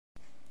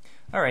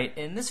Alright,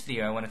 in this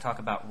video I want to talk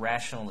about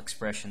rational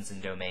expressions in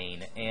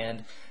domain,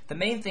 and the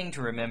main thing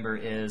to remember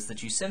is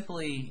that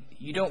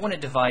you don't want to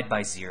divide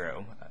by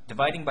zero.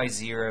 Dividing by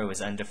zero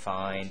is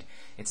undefined,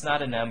 it's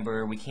not a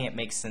number, we can't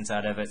make sense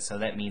out of it, so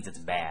that means it's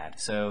bad.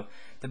 So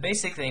the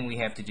basic thing we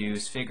have to do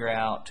is figure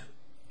out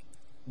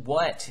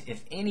what,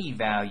 if any,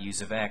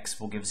 values of x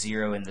will give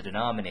 0 in the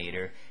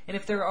denominator, and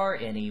if there are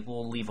any,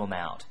 we'll leave them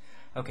out.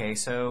 Okay,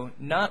 so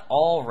not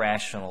all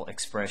rational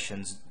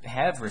expressions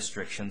have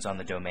restrictions on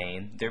the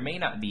domain. There may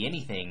not be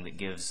anything that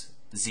gives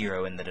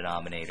 0 in the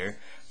denominator,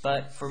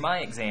 but for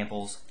my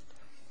examples,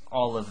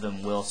 all of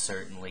them will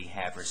certainly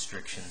have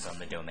restrictions on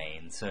the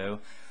domain. So,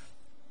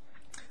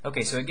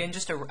 okay, so again,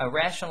 just a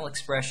rational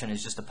expression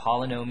is just a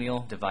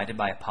polynomial divided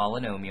by a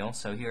polynomial.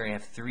 So here I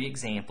have 3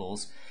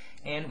 examples,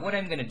 and what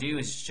I'm going to do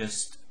is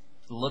just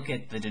look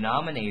at the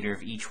denominator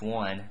of each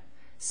one,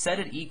 set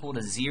it equal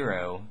to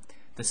 0.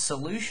 The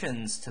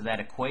solutions to that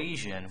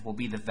equation will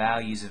be the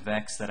values of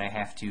x that I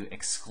have to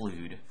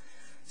exclude.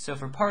 So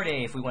for part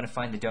A, if we want to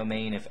find the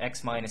domain of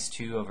x minus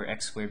 2 over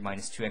x squared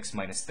minus 2x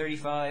minus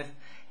 35,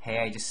 hey,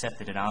 I just set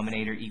the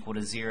denominator equal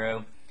to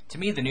 0. To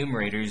me, the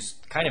numerator is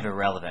kind of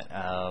irrelevant.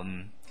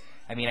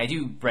 I mean, I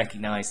do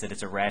recognize that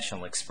it's a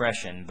rational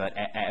expression, but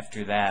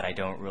after that, I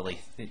don't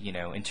really,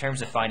 in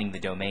terms of finding the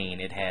domain,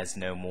 it has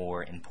no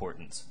more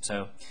importance.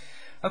 So,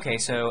 okay,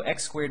 so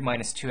x squared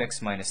minus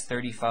 2x minus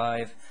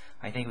 35,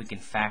 I think we can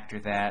factor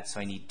that,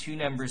 so I need two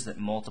numbers that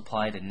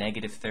multiply to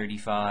negative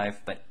 35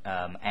 but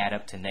add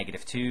up to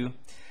negative 2.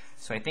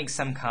 So I think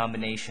some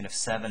combination of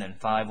 7 and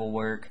 5 will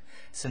work.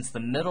 Since the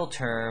middle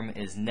term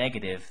is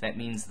negative, that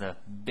means the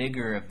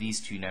bigger of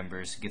these two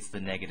numbers gets the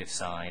negative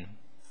sign.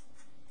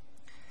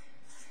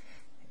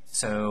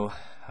 So,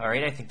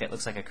 alright, I think that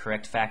looks like a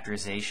correct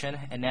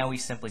factorization, and now we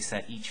simply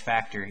set each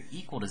factor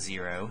equal to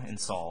 0 and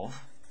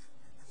solve.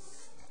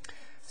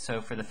 So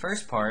for the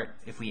first part,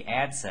 if we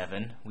add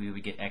 7, we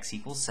would get x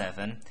equals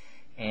 7,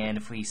 and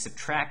if we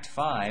subtract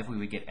 5, we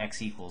would get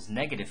x equals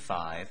negative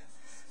 5.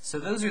 So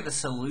those are the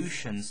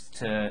solutions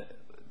to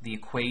the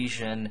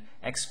equation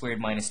x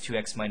squared minus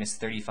 2x minus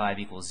 35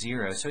 equals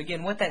 0. So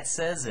again, what that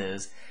says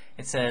is,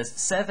 it says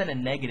 7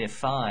 and negative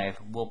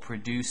 5 will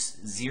produce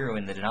 0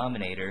 in the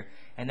denominator,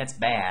 and that's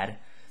bad.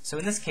 So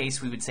in this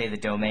case, we would say the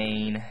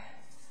domain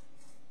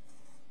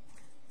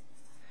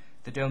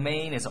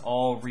is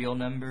all real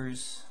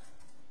numbers.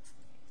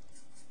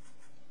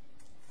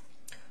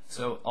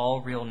 So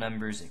all real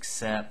numbers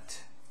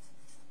except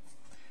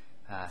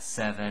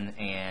 7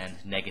 and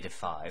negative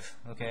 5.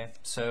 Okay,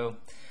 so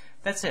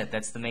that's it.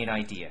 That's the main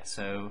idea.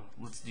 So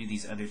let's do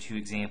these other two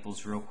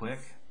examples real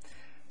quick.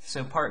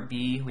 So part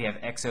B, we have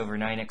x over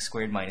 9x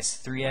squared minus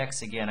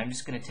 3x. Again, I'm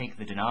just going to take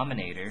the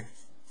denominator,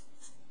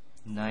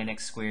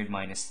 9x squared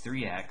minus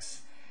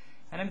 3x,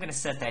 and I'm going to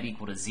set that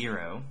equal to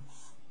 0.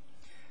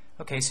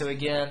 Okay, so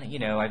again,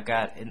 I've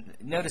got,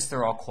 notice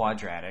they're all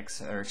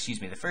quadratics, or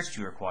excuse me, the first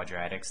two are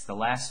quadratics. The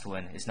last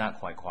one is not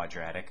quite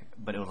quadratic,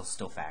 but it'll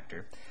still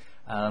factor.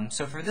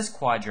 So for this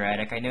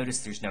quadratic, I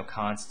notice there's no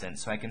constant,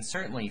 so I can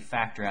certainly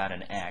factor out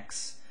an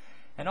x.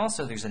 And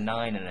also there's a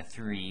 9 and a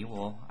 3.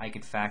 Well, I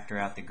could factor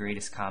out the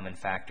greatest common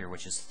factor,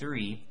 which is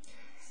 3.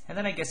 And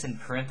then I guess in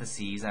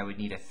parentheses, I would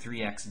need a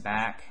 3x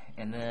back,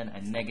 and then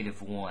a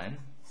negative 1.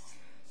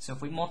 So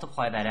if we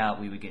multiply that out,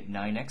 we would get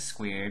 9x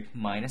squared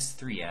minus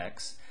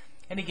 3x.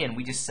 And again,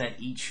 we just set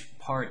each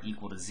part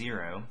equal to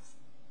 0,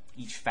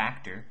 each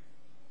factor.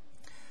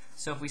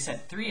 So if we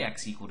set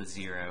 3x equal to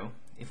 0,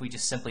 if we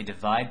just simply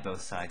divide both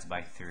sides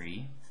by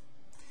 3,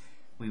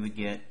 we would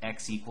get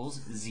x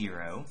equals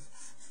 0.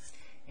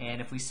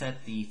 And if we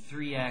set the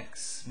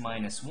 3x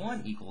minus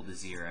 1 equal to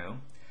 0,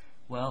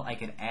 well, I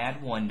could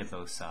add 1 to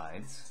both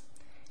sides,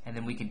 and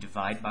then we could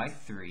divide by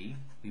 3.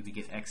 We would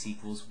get x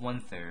equals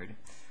 1/3.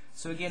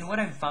 So again, what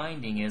I'm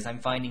finding is I'm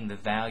finding the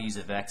values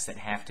of x that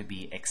have to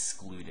be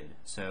excluded.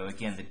 So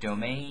again, the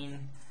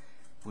domain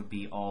would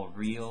be all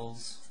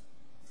reals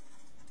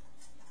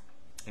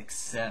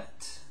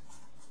except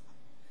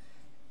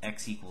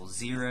x equals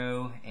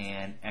 0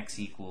 and x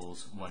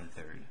equals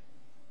 1/3.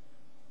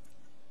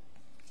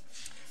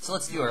 So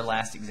let's do our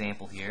last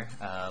example here.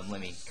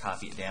 Let me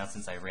copy it down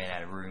since I ran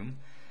out of room.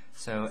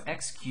 So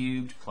x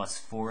cubed plus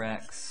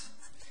 4x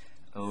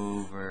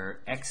over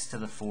x to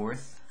the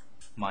 4th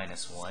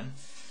minus 1.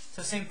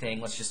 So same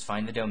thing, let's just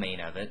find the domain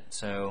of it.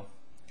 So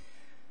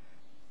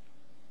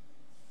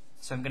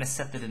I'm going to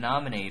set the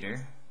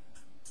denominator,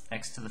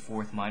 x to the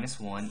 4th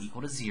minus 1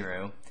 equal to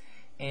 0.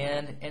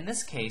 And in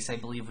this case, I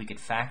believe we could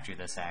factor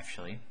this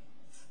actually.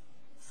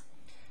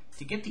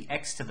 To get the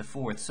x to the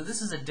 4th, so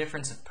this is a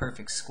difference of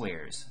perfect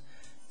squares.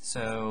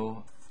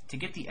 So to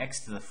get the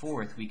x to the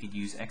 4th, we could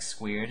use x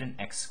squared and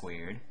x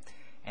squared.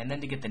 And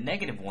then to get the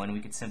negative 1,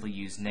 we could simply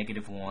use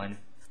negative 1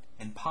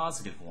 and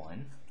positive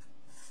 1.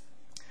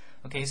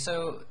 Okay,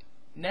 so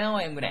now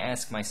I'm going to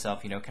ask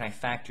myself, can I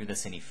factor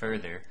this any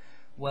further?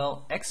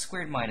 Well, x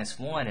squared minus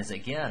 1 is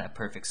again a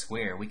perfect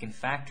square. We can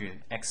factor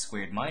x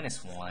squared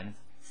minus 1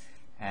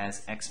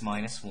 as x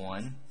minus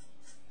 1,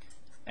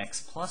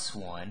 x plus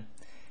 1,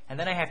 And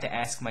then I have to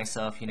ask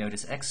myself,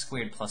 does x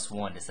squared plus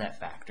 1, does that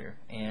factor?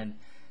 And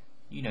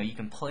you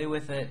can play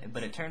with it,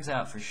 but it turns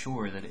out for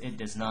sure that it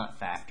does not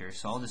factor,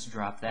 so I'll just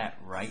drop that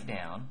right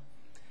down.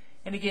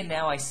 And again,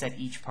 now I set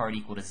each part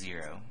equal to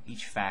 0,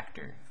 each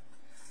factor.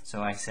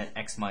 So I set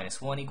x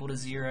minus 1 equal to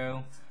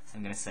 0,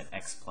 I'm going to set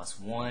x plus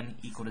 1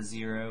 equal to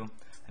 0,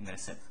 I'm going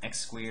to set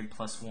x squared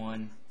plus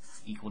 1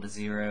 equal to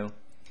 0.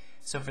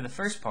 So for the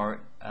first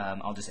part,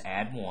 I'll just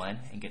add 1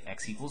 and get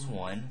x equals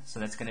 1, so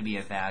that's going to be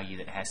a value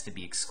that has to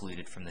be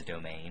excluded from the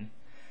domain.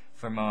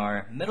 From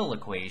our middle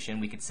equation,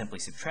 we could simply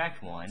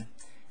subtract 1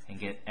 and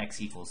get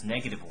x equals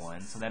negative 1,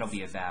 so that'll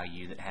be a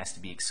value that has to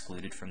be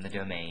excluded from the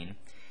domain.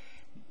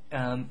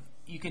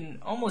 You can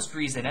almost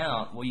reason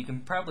out, well, you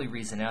can probably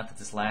reason out that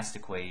this last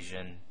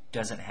equation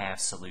doesn't have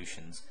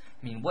solutions.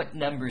 I mean, what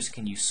numbers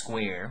can you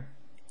square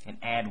and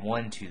add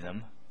 1 to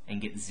them and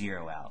get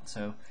 0 out?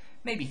 So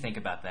maybe think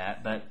about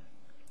that, but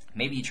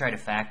maybe you try to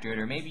factor it,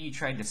 or maybe you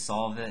tried to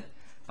solve it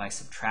by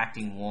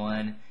subtracting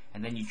 1,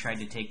 and then you tried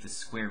to take the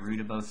square root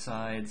of both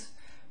sides.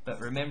 But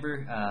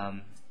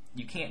remember,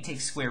 you can't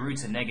take square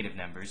roots of negative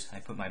numbers. I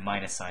put my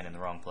minus sign in the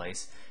wrong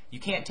place. You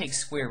can't take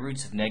square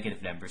roots of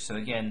negative numbers. So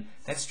again,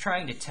 that's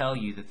trying to tell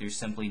you that there's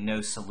simply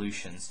no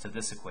solutions to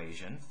this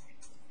equation.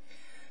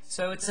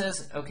 So it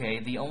says, okay,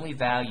 the only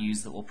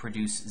values that will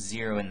produce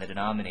 0 in the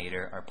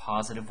denominator are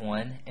positive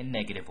 1 and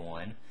negative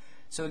 1.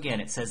 So again,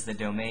 it says the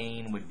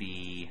domain would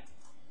be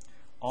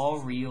all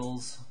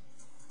reals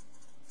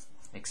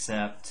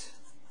except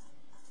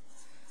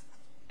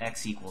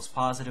x equals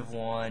positive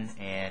 1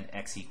 and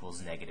x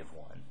equals negative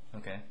 1.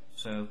 Okay,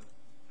 so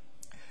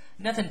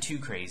nothing too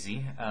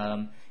crazy.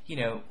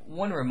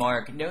 One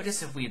remark,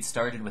 notice if we had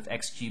started with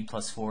x cubed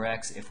plus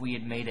 4x, if we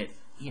had made it,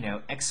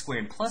 x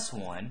squared plus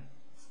 1,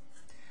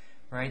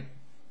 right?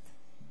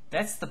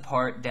 That's the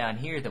part down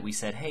here that we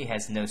said, hey,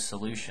 has no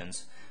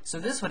solutions. So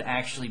this would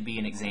actually be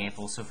an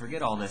example, so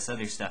forget all this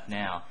other stuff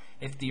now.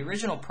 If the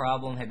original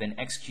problem had been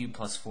x cubed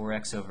plus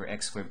 4x over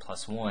x squared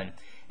plus 1,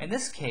 in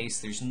this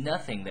case there's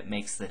nothing that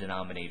makes the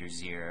denominator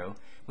 0,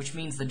 which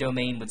means the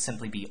domain would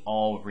simply be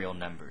all real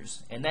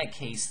numbers. In that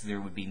case,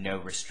 there would be no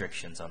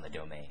restrictions on the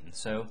domain.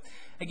 So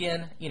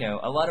again,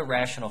 a lot of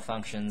rational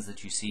functions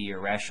that you see, or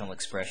rational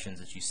expressions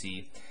that you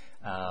see,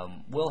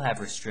 will have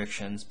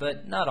restrictions,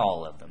 but not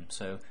all of them.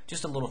 So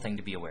just a little thing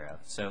to be aware of.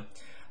 So,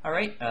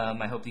 alright,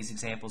 I hope these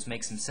examples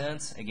make some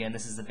sense. Again,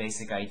 this is the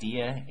basic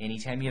idea.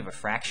 Anytime you have a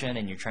fraction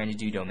and you're trying to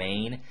do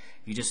domain,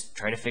 you just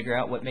try to figure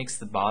out what makes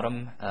the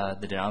bottom,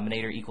 the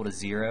denominator, equal to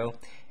 0,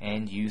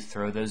 and you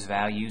throw those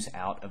values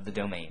out of the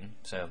domain.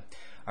 So,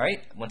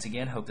 alright, once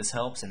again, hope this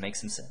helps and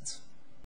makes some sense.